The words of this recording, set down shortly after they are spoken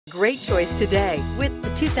Great choice today with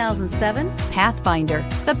the 2007 Pathfinder.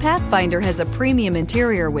 The Pathfinder has a premium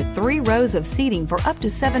interior with 3 rows of seating for up to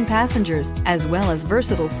 7 passengers, as well as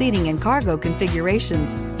versatile seating and cargo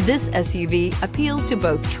configurations. This SUV appeals to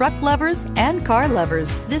both truck lovers and car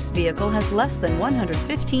lovers. This vehicle has less than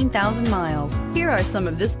 115,000 miles. Here are some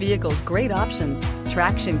of this vehicle's great options: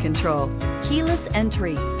 traction control, keyless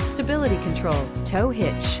entry, stability control, tow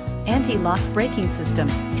hitch, anti-lock braking system,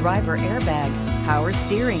 driver airbag, power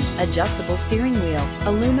steering, adjustable steering wheel,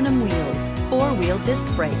 aluminum wheels, 4-wheel disc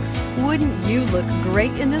brakes. Wouldn't you look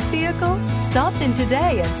great in this vehicle? Stop in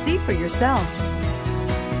today and see for yourself.